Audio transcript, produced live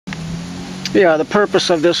Yeah, the purpose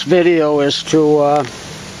of this video is to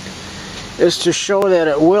show that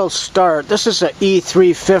it will start. This is a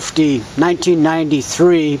E350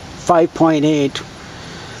 1993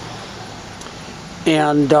 5.8,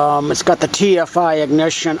 and it's got the TFI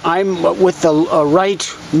ignition. I'm with the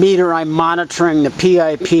right meter. I'm monitoring the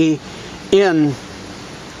PIP in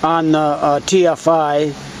on the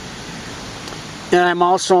TFI, and I'm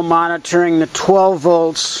also monitoring the 12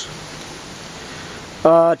 volts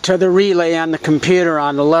to the relay on the computer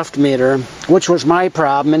on the left meter, which was my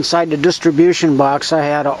problem. Inside the distribution box I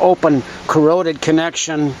had an open corroded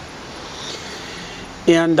connection,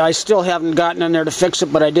 and I still haven't gotten in there to fix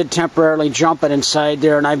it, but I did temporarily jump it inside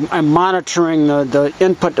there, and I'm monitoring the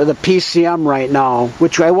input to the PCM right now,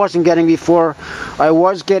 which I wasn't getting before. I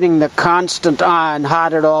was getting the constant on,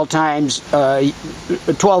 hot at all times,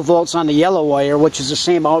 12 volts on the yellow wire, which is the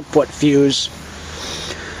same output fuse.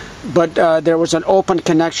 But there was an open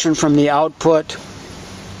connection from the output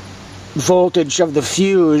voltage of the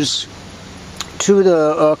fuse to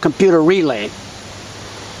the computer relay,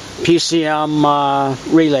 PCM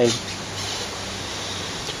relay.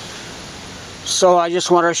 So I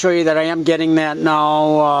just want to show you that I am getting that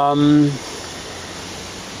now.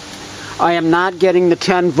 I am not getting the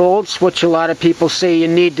 10 volts, which a lot of people say you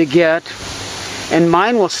need to get. And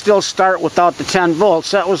mine will still start without the 10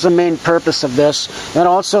 volts. That was the main purpose of this. And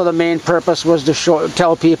also the main purpose was to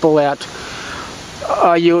tell people that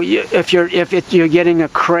if you're getting a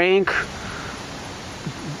crank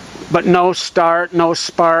but no start, no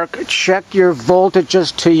spark, check your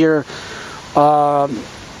voltages to your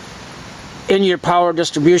in your power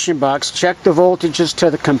distribution box. Check the voltages to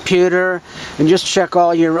the computer, and just check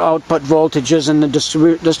all your output voltages in the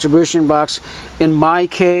distribution box. In my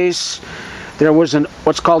case, there was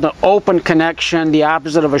what's called an open connection, the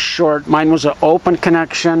opposite of a short. Mine was an open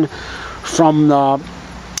connection from the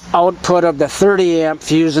output of the 30 amp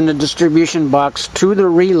fuse in the distribution box to the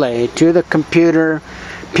relay, to the computer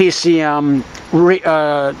PCM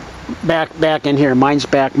back in here. Mine's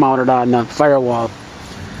back mounted on the firewall.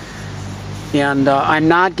 And I'm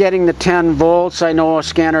not getting the 10 volts. I know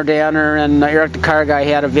Scanner Danner and Eric the Car Guy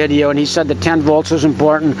had a video, and he said the 10 volts was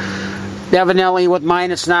important. Evidently with mine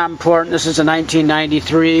it's not important. This is a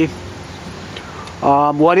 1993.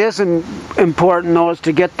 What is important though is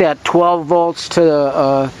to get that 12 volts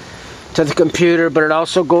to the computer, but it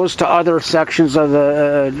also goes to other sections of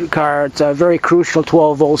the car. It's a very crucial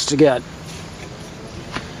 12 volts to get.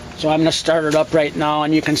 So I'm going to start it up right now,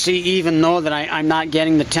 and you can see, even though that I'm not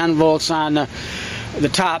getting the 10 volts on the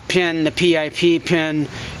top pin, the PIP pin,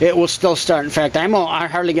 it will still start. In fact, I'm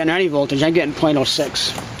hardly getting any voltage. I'm getting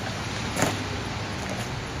 0.06.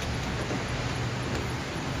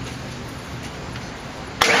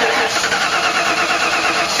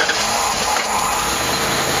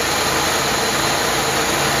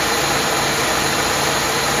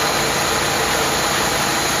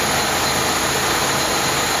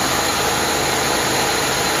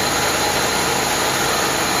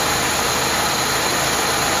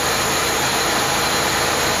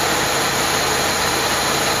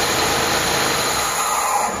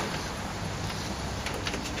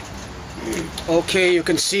 Okay, you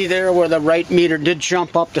can see there where the right meter did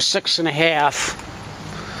jump up to 6.5.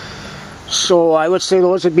 So I would say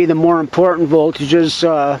those would be the more important voltages.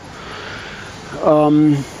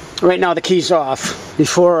 Right now the key's off.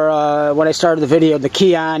 Before, when I started the video, the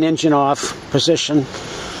key on, engine off position.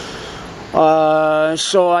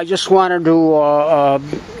 So I just wanted to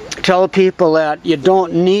tell people that you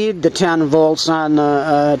don't need the 10 volts on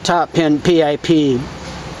the top pin PIP.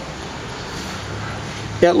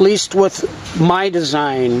 At least with my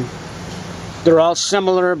design. They're all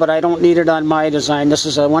similar, but I don't need it on my design. This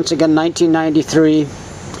is once again 1993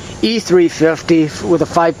 E350 with a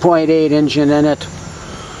 5.8 engine in it.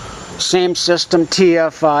 Same system,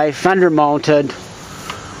 TFI, fender mounted.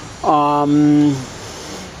 And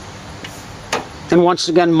once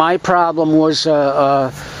again, my problem was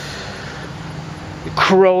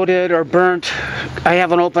corroded or burnt. I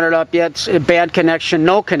haven't opened it up yet. It's a bad connection,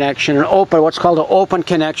 no connection, an open, what's called an open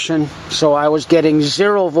connection. So I was getting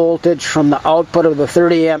 0 voltage from the output of the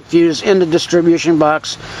 30 amp fuse in the distribution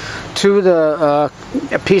box to the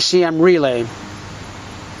PCM relay.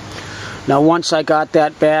 Now once I got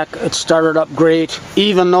that back, it started up great,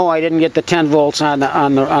 even though I didn't get the 10 volts on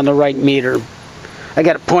the right meter. I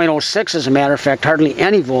got 0.06, as a matter of fact, hardly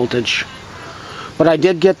any voltage. But I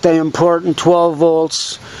did get the important 12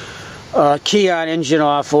 volts key on, engine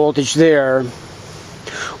off voltage there.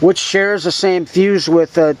 which shares the same fuse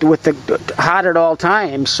with the hot at all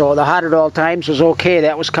times. So the hot at all times was okay.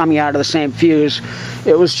 That was coming out of the same fuse.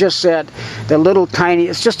 It was just that the little tiny,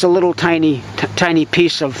 it's just a little tiny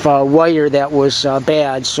piece of wire that was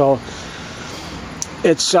bad. So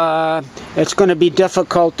it's going to be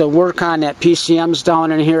difficult to work on that. PCMs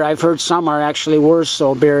down in here, I've heard some are actually worse,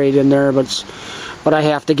 so buried in there, but I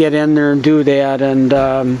have to get in there and do that and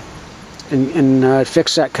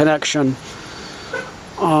fix that connection.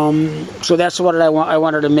 So that's what I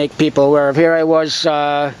wanted to make people aware of. Here I was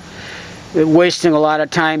wasting a lot of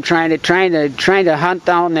time trying to hunt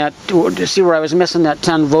down that, to see where I was missing that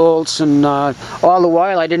 10 volts, and all the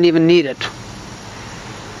while I didn't even need it.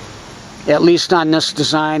 At least on this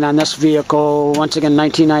design, on this vehicle, once again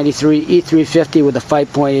 1993 E350 with a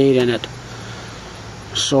 5.8 in it.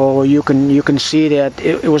 So you can see that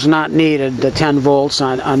it was not needed, the 10 volts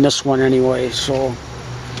on this one anyway. So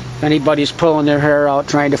if anybody's pulling their hair out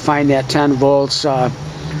trying to find that 10 volts,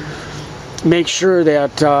 make sure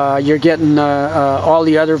that you're getting all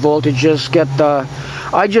the other voltages.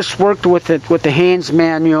 I just worked with the Haynes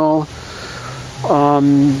manual,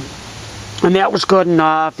 and that was good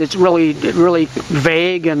enough. It's really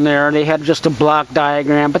vague in there. They had just a block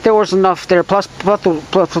diagram, but there was enough there. Plus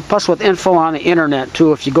with info on the internet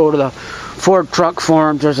too. If you go to the Ford truck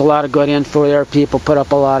forums, there's a lot of good info there. People put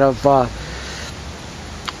up a lot of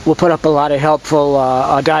helpful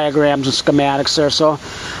diagrams and schematics there. So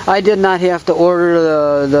I did not have to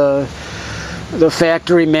order the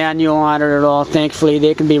factory manual on it at all. Thankfully,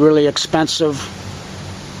 they can be really expensive.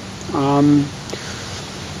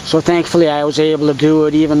 So thankfully I was able to do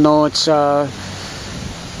it, even though it's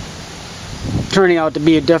turning out to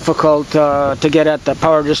be difficult to get at the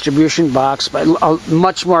power distribution box, but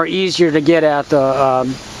much more easier to get at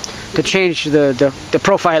to change the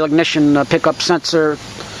profile ignition pickup sensor,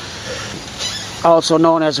 also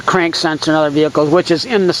known as a crank sensor in other vehicles, which is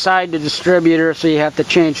inside the distributor, so you have to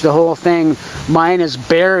change the whole thing. Mine is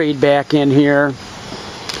buried back in here.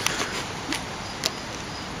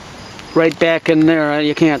 Right back in there,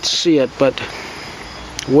 you can't see it, but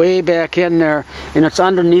way back in there, and it's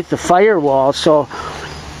underneath the firewall, so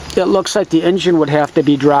it looks like the engine would have to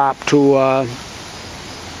be dropped to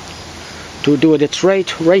do it. It's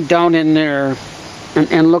right down in there,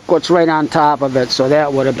 and look what's right on top of it. So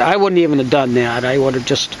that would have, I wouldn't even have done that. I would have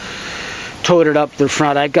just towed it up the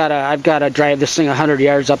front. I've got to drive this thing 100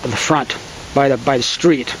 yards up in the front by the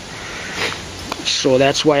street. So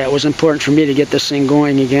that's why it was important for me to get this thing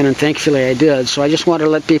going again, and thankfully I did. So I just wanted to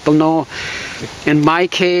let people know, in my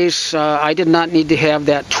case, I did not need to have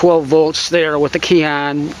that 12 volts there with the key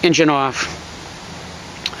on, engine off.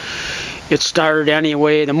 It started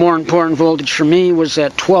anyway. The more important voltage for me was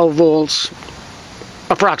that 12 volts,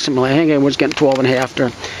 approximately. I think I was getting 12 and a half there.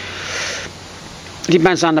 It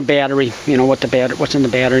depends on the battery, you know, what's in the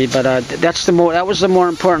battery, but that was the more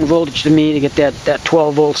important voltage to me, to get that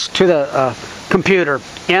 12 volts to the computer,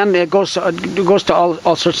 and it goes to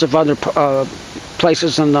all sorts of other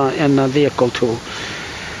places in the vehicle too.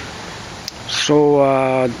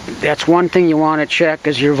 So that's one thing you want to check,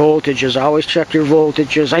 is your voltages. Always check your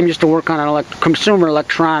voltages. I used to work on consumer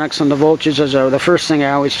electronics, and the voltages are the first thing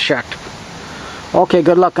I always checked. Okay,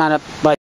 good luck on it. Bye.